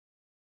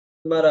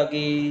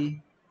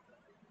말하기.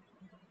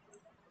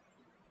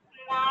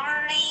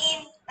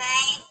 Mary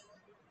makes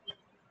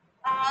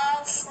a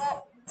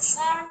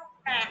fun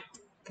friend.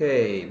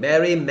 오케이.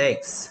 Mary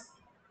makes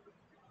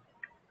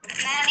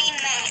Mary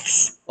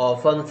makes a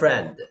fun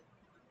friend.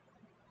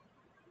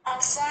 a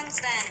fun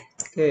friend.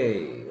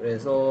 오케이.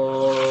 그래서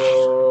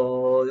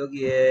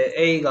여기에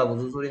A가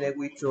무슨 소리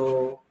내고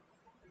있죠?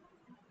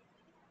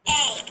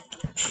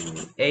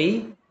 A.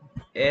 A?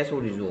 애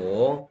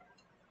소리죠.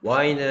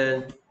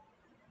 Y는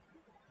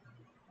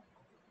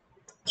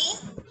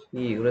E.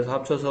 E. 그래서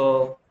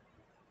합쳐서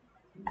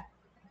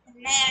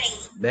Mary.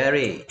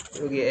 Mary.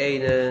 여기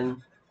A는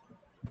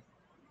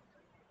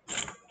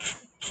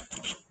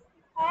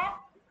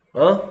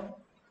어?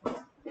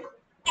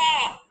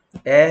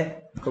 A.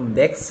 애? 그럼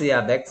Max야,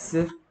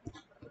 Max?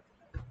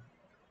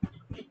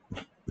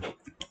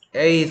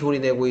 A 소리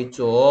내고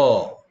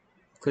있죠.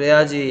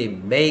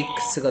 그래야지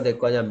makes가 될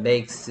거 아니야.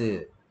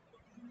 makes.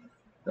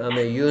 그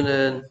다음에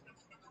U는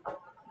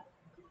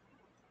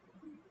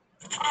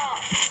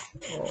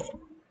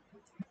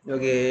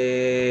여기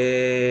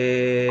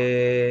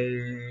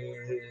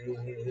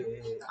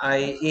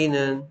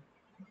IE는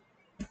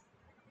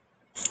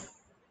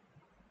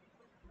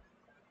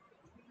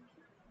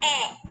A.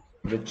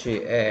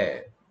 그렇지.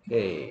 에.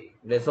 오케이.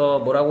 그래서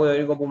뭐라고요?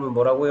 읽어보면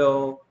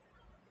뭐라고요?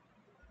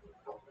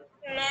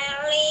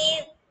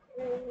 Mary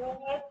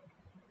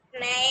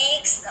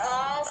makes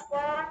a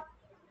fun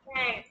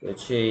friend.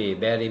 그렇지.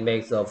 Mary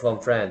makes a fun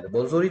friend.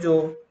 뭔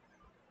소리죠?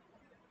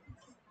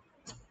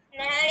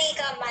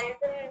 Mary가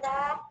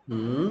만든다.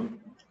 음?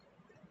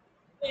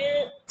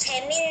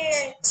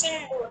 재밌는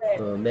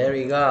친구를.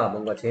 메리가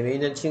뭔가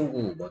재미있는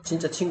친구, 뭐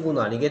진짜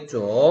친구는 아니겠죠.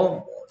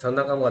 뭐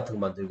장난감 같은 거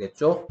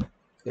만들겠죠.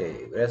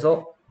 오케이.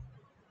 그래서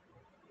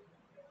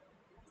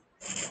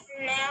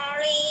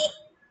Mary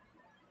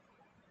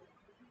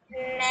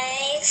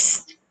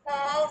makes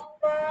a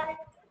fun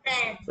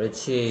friend.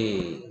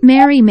 그렇지.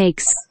 Mary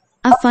makes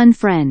a fun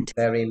friend.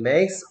 Mary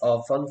makes a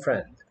fun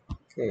friend.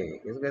 오케이.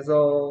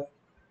 계속해서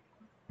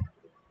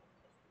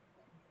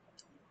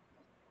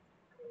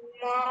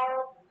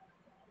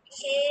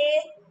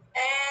Marky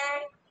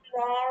and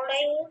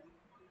Molly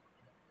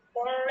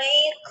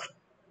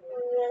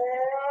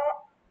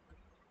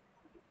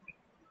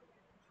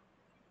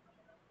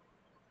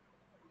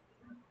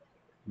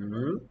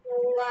음?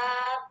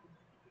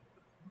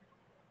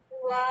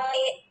 were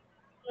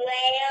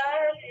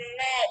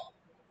met.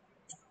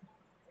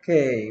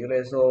 오케이.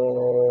 그래서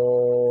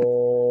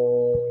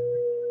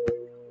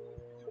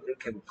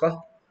이렇게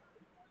해볼까?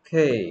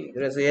 오케이.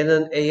 그래서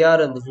얘는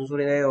AR은 무슨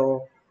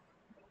소리네요?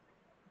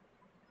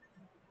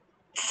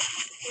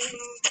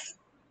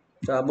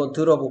 자, 한번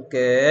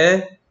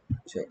들어볼게.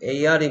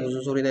 AR이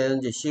무슨 소리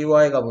내는지,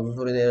 CY가 무슨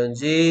소리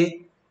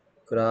내는지,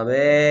 그 다음에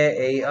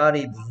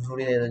AR이 무슨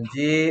소리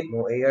내는지,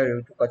 뭐 AR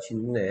여기 똑같이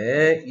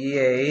있네.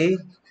 EA,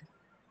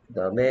 그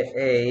다음에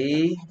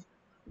A,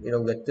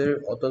 이런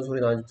것들 어떤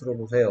소리 나는지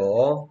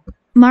들어보세요.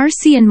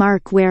 Marcy and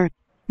Mark wear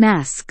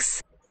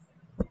masks.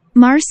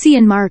 Marcy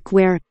and Mark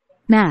wear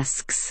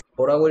masks.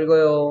 뭐라고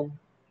읽어요?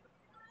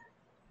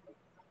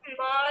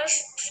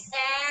 Marsh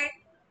and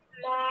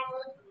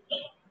Marsh.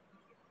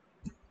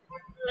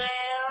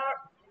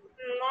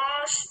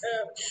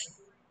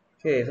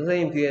 오케이,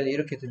 선생님 귀에는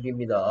이렇게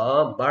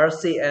들립니다.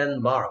 Marcy and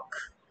Mark.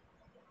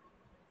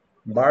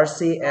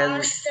 Marcy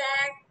and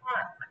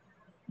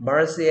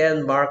Marcy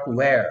and Mark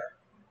where?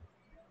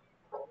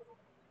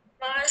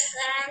 Marsh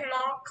and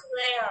Mark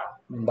where?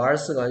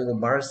 Marcy가 아니고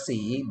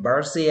Marcy.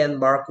 Marcy and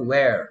Mark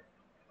where?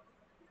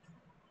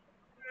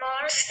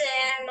 Marsh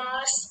and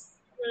Marsh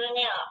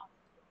where?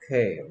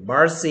 오케이,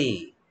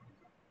 Marcy,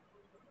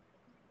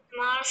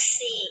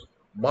 Marcy,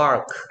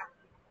 Mark.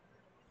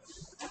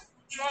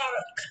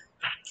 Mark,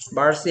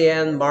 Marcy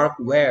and Mark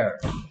where?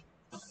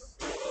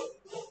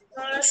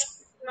 Marsh,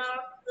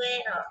 Mark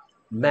where?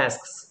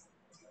 Masks.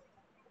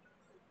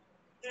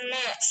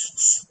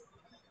 Masks.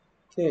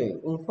 오케이,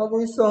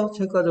 하고 있어.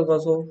 책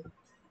가져가서.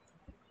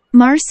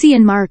 Marcy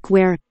and Mark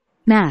wear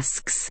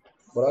masks.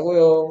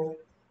 뭐라고요?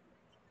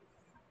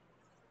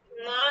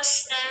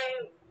 Marsh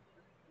and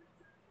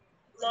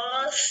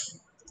Marsh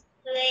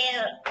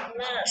wear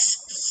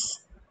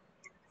masks.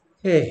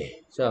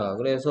 오케이, 자,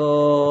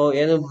 그래서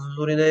얘는 무슨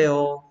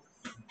소리네요?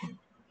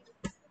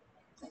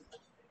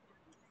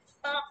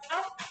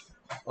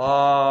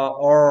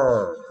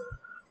 or.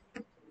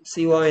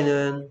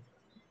 CY는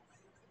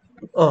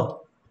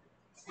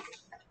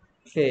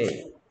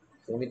오케이.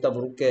 좀 이따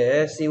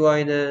물을게.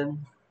 CY는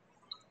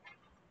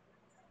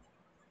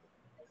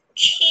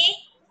Key.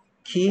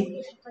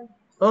 키?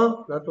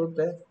 놔둬도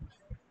돼.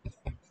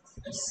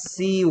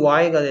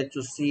 CY가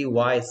됐죠.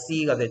 CY,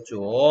 C가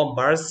됐죠.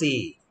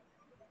 Marcy.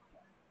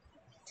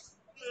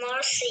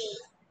 Marcy.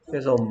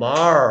 그래서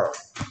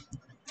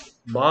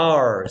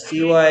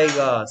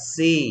CY가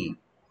C.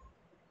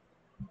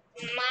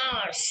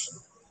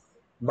 Mars.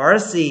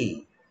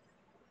 Marcy.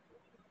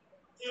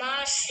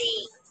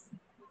 Marcy.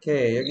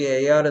 오케이. 여기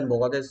AR은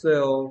뭐가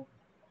됐어요?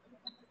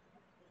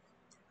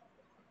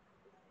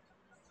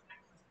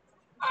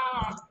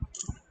 R.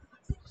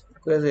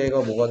 그래서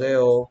얘가 뭐가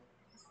돼요?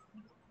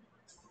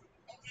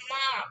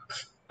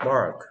 mark,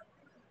 mark.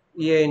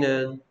 이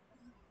A는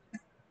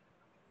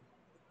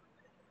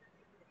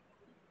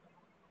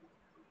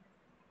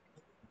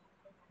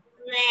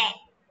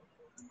왜,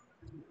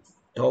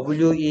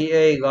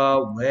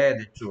 WEA가 왜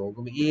됐죠?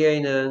 그럼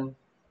EA는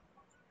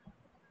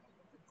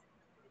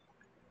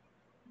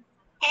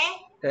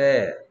에,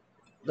 에,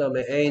 그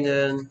다음에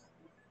A는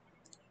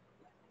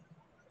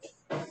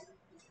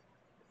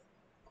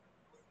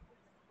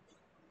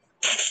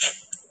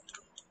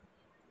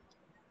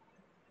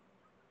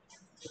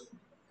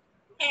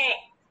에,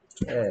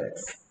 에.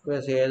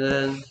 그래서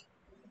얘는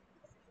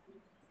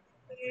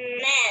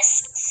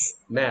masks,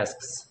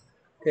 masks.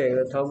 오케이,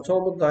 그럼 다음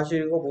처음부터 다시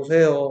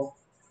읽어보세요.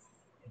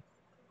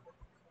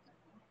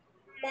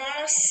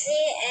 Marcy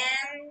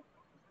and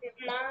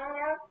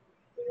Mark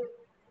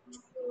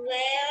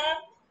wear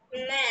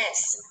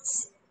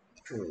masks.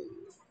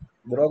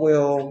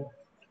 뭐라고요?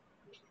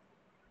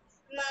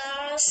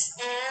 Mars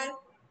and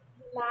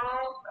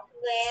Mark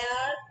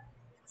wear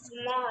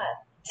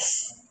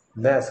masks.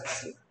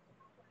 masks.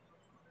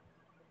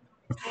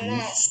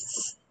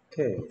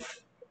 오케이.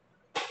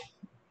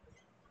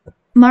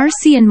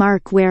 Marcy and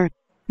Mark wear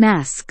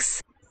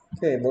masks.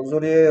 오케이, 뭔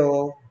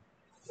소리예요?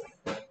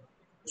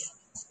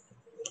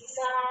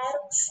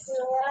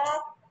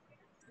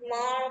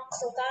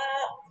 마크가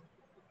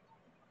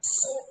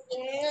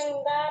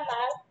있는가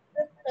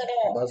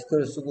마스크를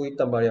마스크를 쓰고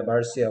있단 말이야,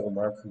 말시하고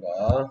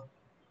마크가.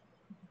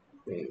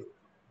 오케이.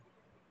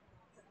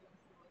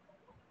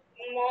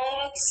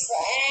 Marks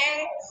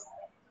and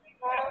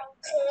Mark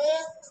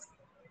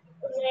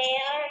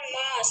wear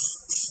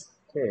masks.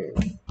 오케이.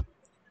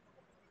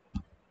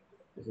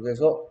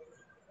 계속해서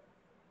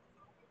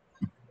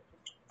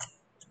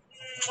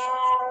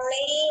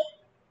Molly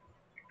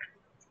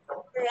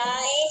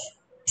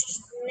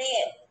likes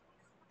milk.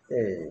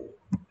 오케이.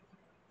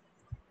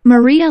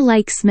 Maria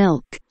likes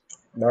milk.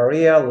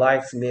 Maria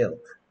likes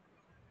milk.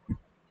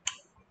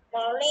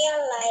 Maria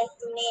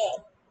likes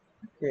milk.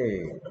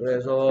 오케이.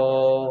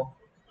 그래서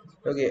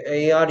여기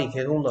AR이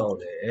계속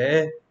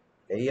나오네.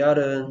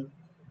 AR은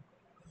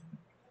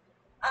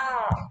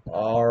R,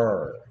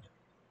 R.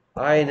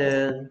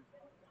 I는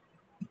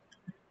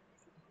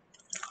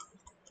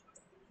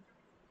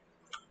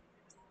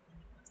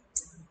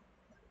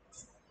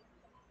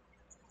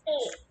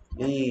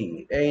E,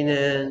 E.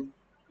 A는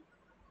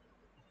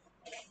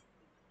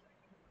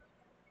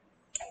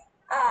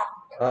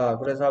R.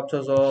 그래서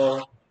합쳐서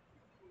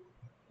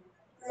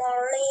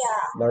Maria,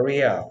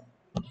 Maria.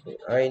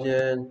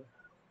 I는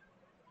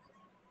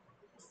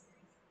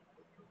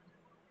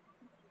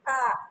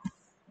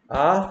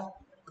R.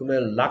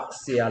 그러면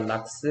락스야,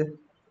 락스.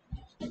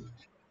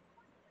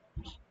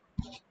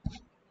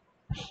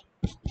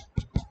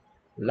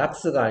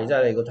 락스가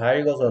아니잖아. 이거 다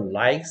읽어서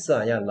likes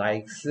아니야,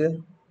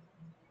 likes.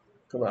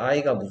 그럼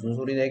I가 무슨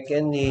소리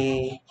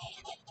냈겠니?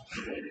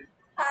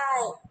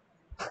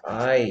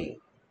 I,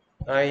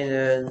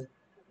 I는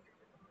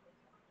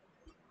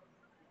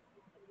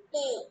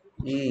E.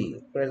 E.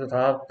 그래서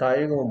다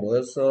읽으면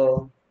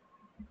뭐였어?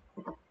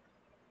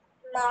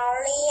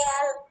 Maria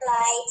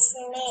likes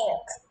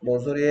milk. 뭔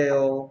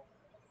소리예요?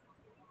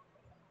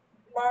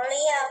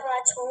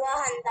 마리아가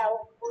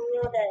좋아한다고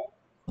우유를.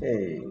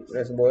 오케이.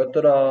 그래서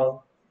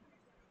뭐였더라?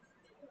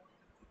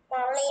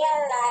 Maria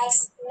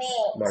likes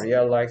milk.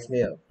 Maria likes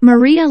milk.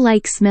 Maria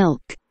likes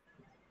milk.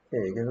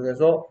 오케이.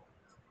 계속해서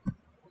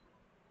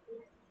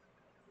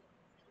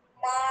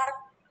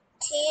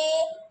Marty,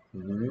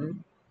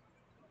 음,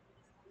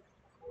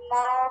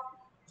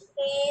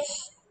 Marty's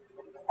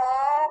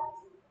a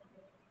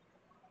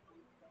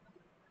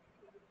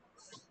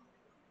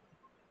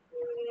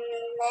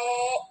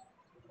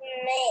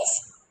mess.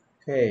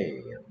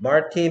 오케이.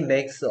 Marty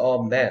makes a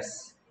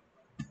mess.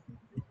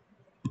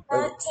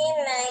 Marty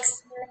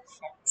makes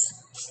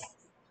mess.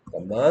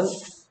 잠깐만.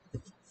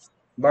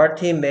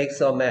 Marty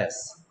makes a mess.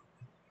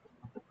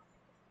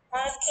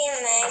 Marty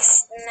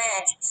makes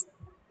mess.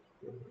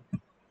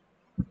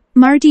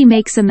 Marty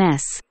makes a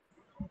mess.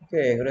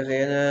 오케이. 그래서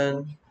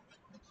얘는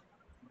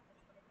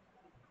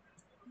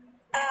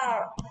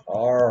R,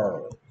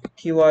 R.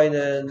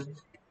 TY는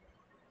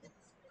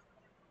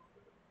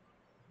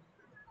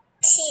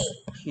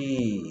T,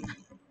 T.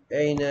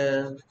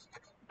 A는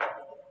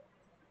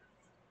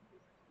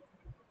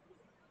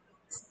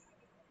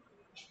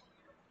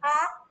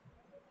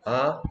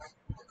R,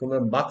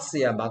 그러면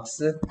막스야,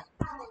 막스.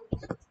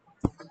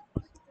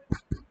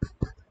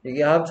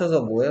 이게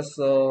합쳐서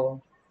뭐였어?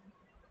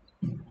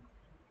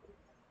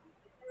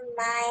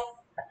 my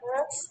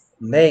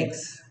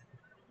makes.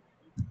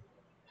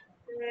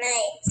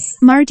 makes.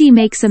 Marty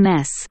makes a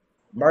mess.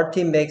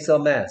 Marty makes a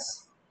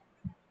mess.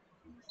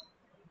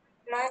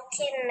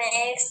 Marty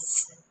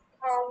makes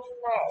a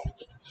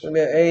mess.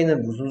 그러면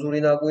A는 무슨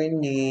소리 나고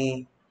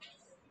있니?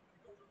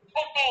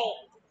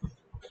 A,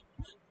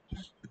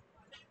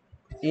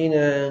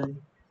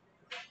 E는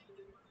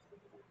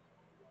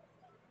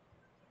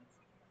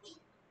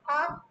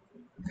R,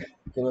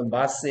 그러면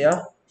마스야?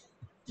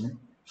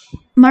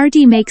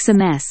 Marty makes a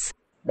mess.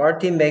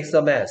 Martin makes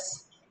a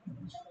mess.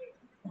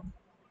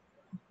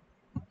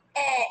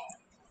 A.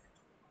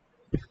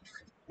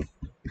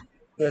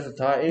 그래서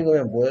다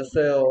읽으면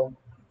뭐였어요?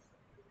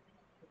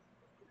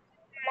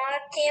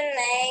 Martin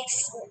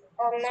makes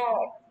a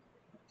mess.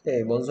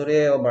 오케이, 뭔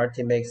소리예요?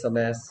 Martin makes a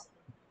mess.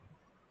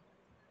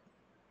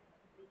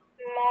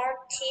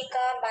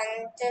 마티가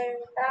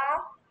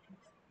만든다.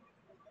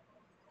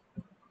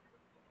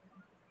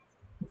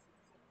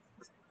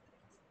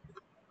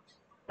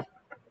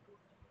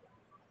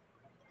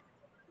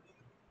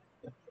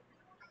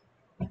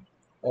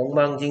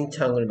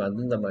 엉망진창을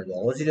만든단 말이야.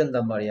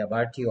 어지른단 말이야.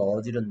 말티가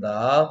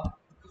어지른다.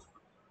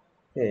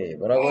 오케이,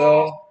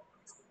 뭐라고요?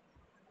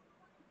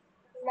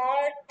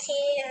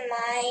 Martin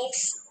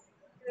makes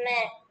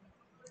mess.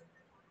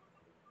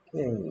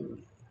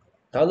 오케이.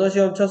 단어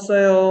시험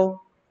쳤어요.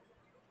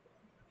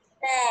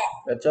 네,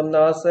 몇 점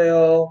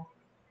나왔어요?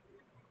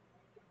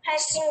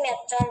 80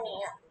 몇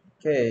점이요.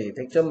 오케이,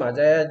 100점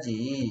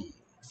맞아야지.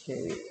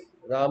 오케이,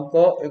 다음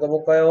거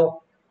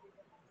읽어볼까요?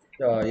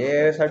 자,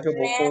 얘 네,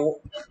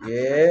 살펴보고,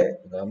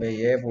 그 다음에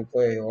얘 볼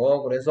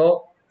거예요.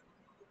 그래서,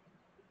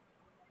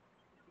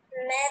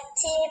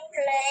 Matty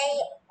play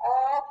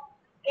a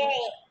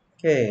game.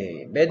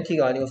 오케이,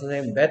 매티가 아니고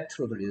선생님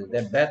매트로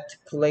들리는데,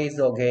 매트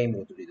plays a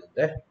game로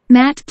들리는데,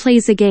 Matt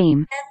plays a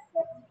game. Matt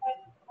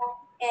plays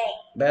a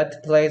game.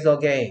 매트 plays a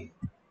game.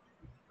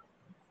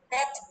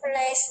 Matt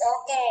plays a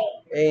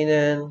game.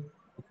 A는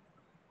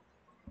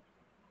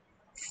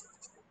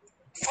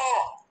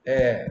A.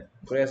 에,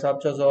 그래서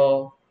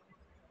합쳐서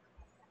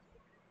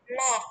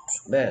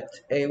Matt.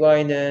 Matt,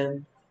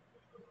 AY는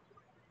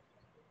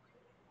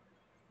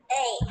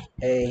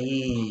A.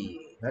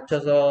 A,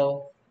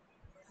 합쳐서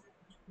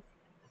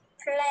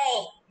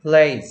Play.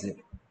 plays.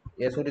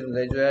 얘 소리도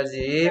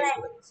내줘야지.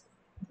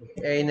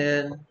 Play.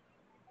 A는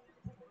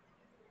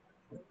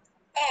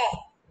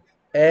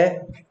A. 에.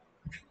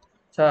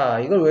 자,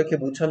 이걸 왜 이렇게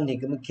못 참니?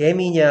 그러면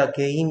개미냐,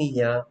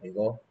 게임이냐?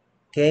 이거.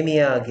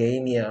 개미야,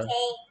 게임이야. Game.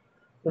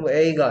 그럼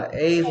A가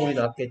A 소리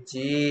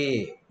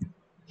났겠지.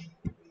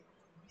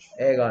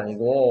 애가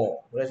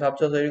아니고. 그래서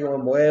합쳐서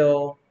읽으면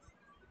뭐예요?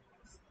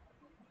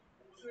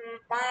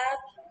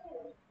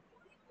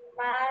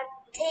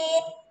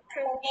 Marty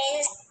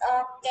plays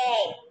a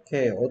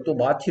game. 오케이. 또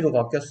마티로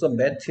바뀌었어.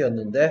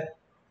 매트였는데.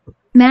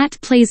 Matt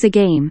plays a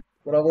game.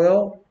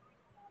 뭐라고요?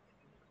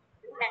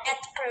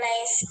 Matt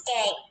plays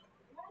game.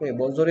 오케이.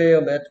 뭔 소리예요?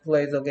 Matt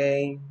plays a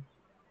game.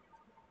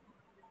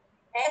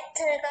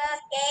 매트가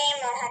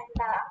게임을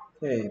한다.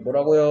 오케이.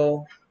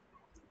 뭐라고요?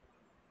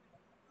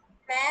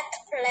 Matt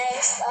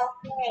plays a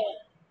game.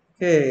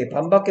 오케이.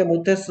 반밖에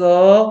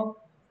못했어.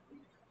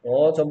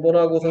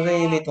 전번하고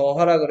선생님이 더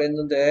하라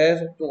그랬는데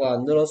속도가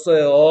안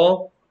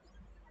늘었어요.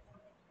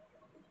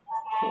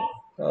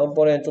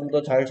 다음번엔 좀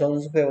더 잘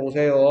연습해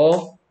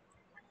오세요.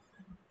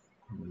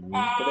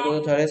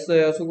 그래도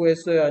잘했어요.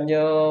 수고했어요.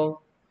 안녕.